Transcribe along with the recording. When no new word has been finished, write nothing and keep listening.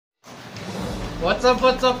What's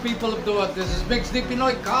up people of the world? This is Mix the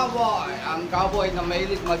Pinoy Cowboy. Ang cowboy na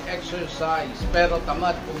mahilig mag-exercise pero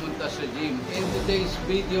tamad pumunta sa gym. In today's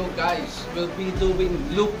video guys, we'll be doing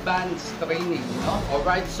loop bands training. No?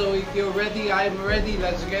 Alright, so if you're ready, I'm ready.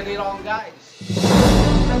 Let's get it on guys.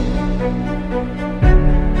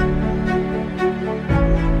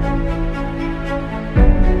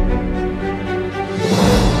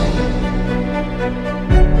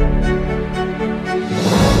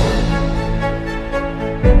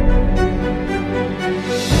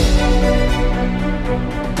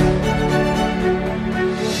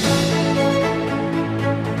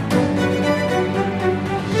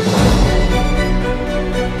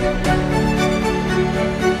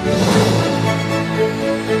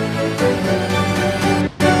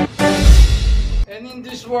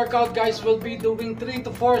 Workout guys, will be doing 3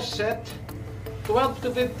 to 4 set, 12 to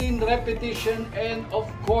 15 repetition, and of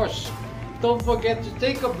course don't forget to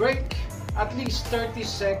take a break at least 30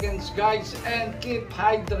 seconds guys, and keep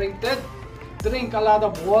hydrated. Drink a lot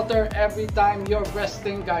of water every time you're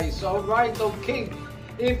resting guys. Alright, okay,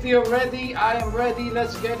 if you're ready, I am ready.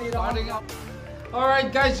 Let's get it on.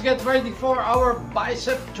 Alright guys, get ready for our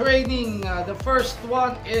bicep training. The first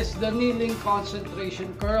one is the kneeling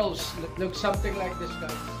concentration curls. Look something like this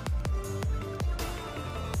guys.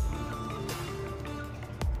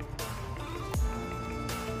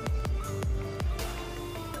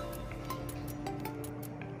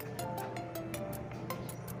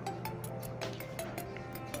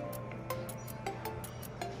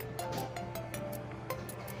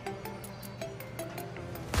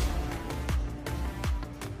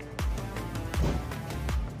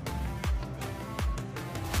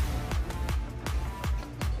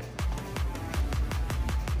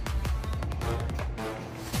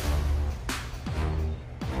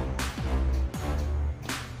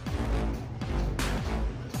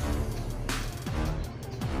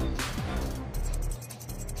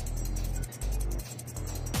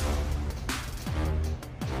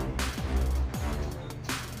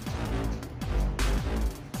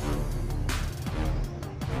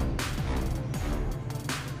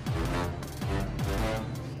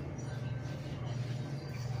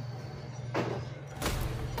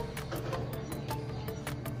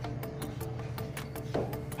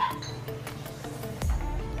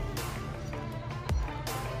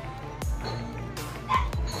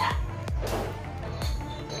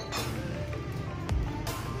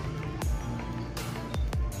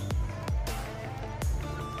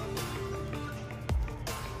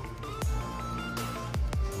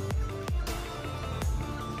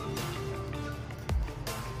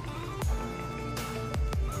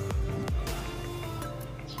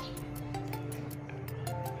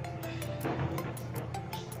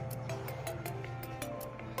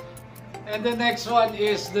 And the next one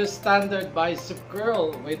is the standard bicep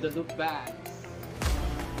curl with the loop bands.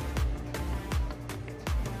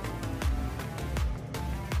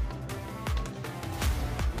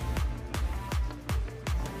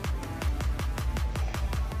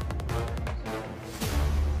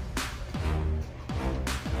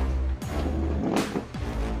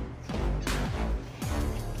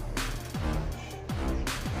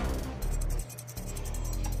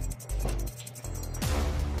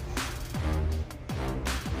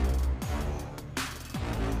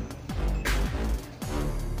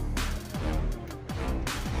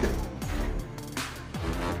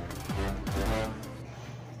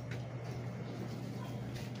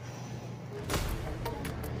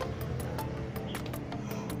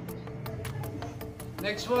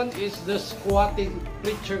 Next one is the squatting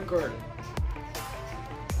preacher curl.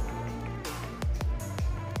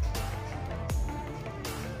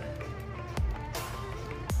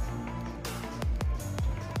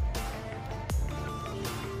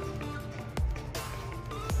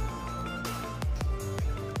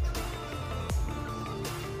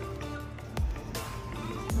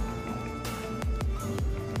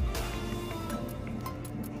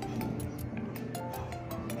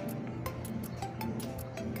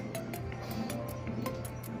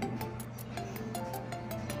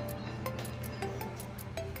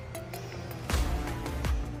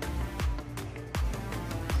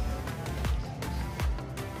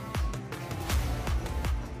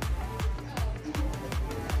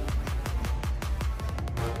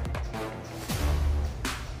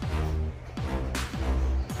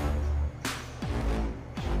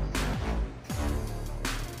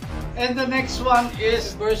 And the next one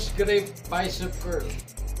is burst grip bicep curl.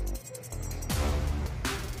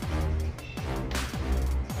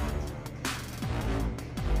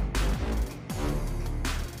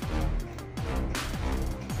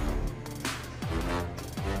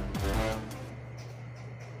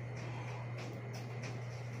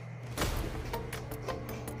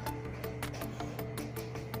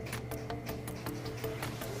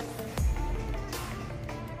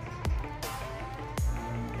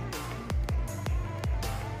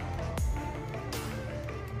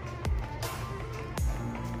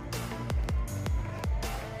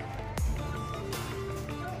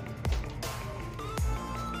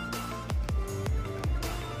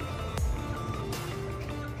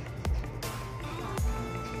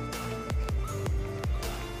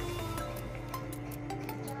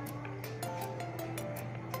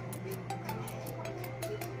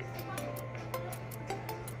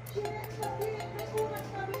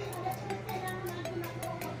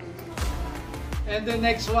 And the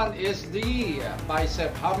next one is the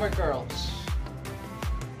bicep hammer curls.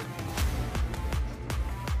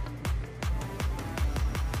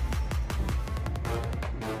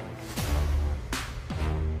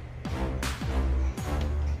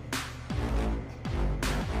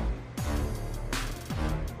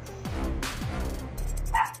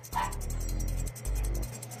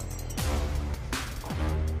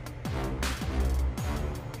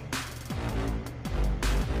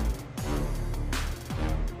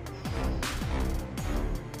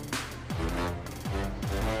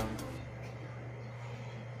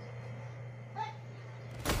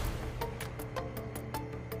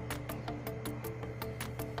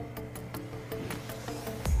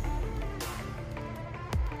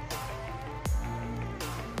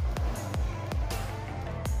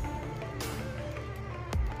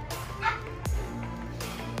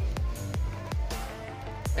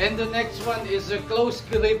 And the next one is a close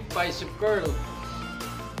grip bicep curl.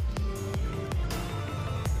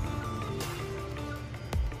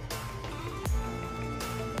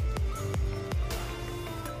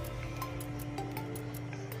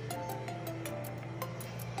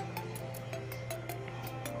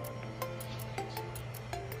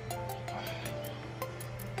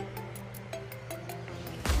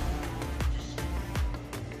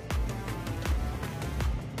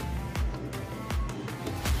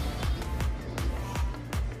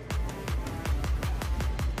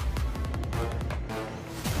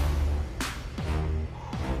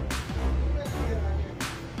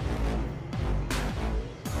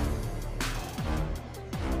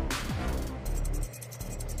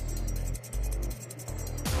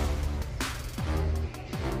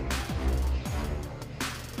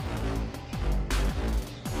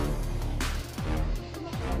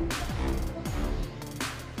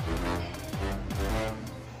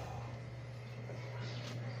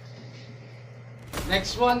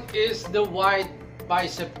 Next one is the wide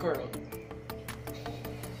bicep curl.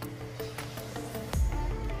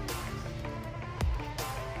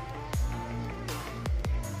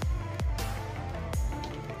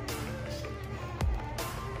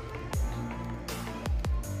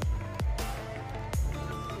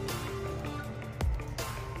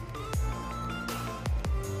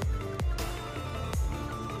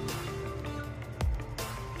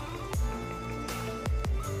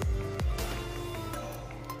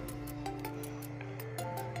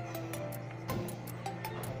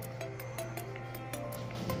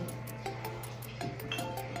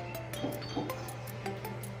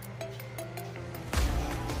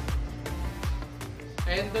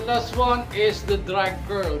 And the last one is the drag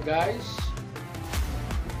curl, guys.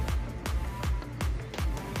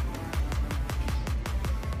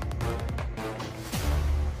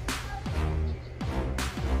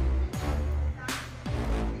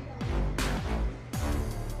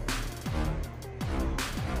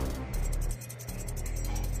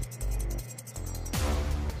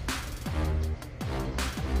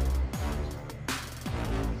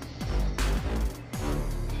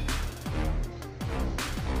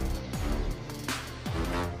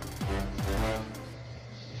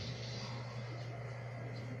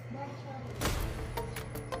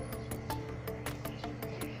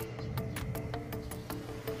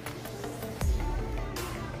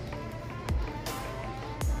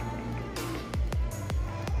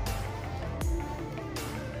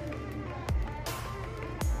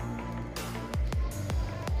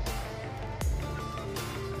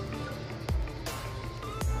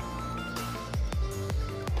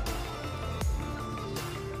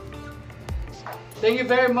 Thank you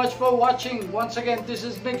very much for watching. Once again, this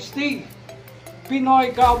is Big Steve,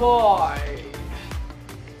 Pinoy Cowboy,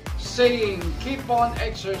 saying keep on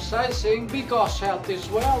exercising because health is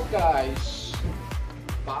wealth, guys.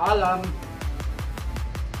 Paalam.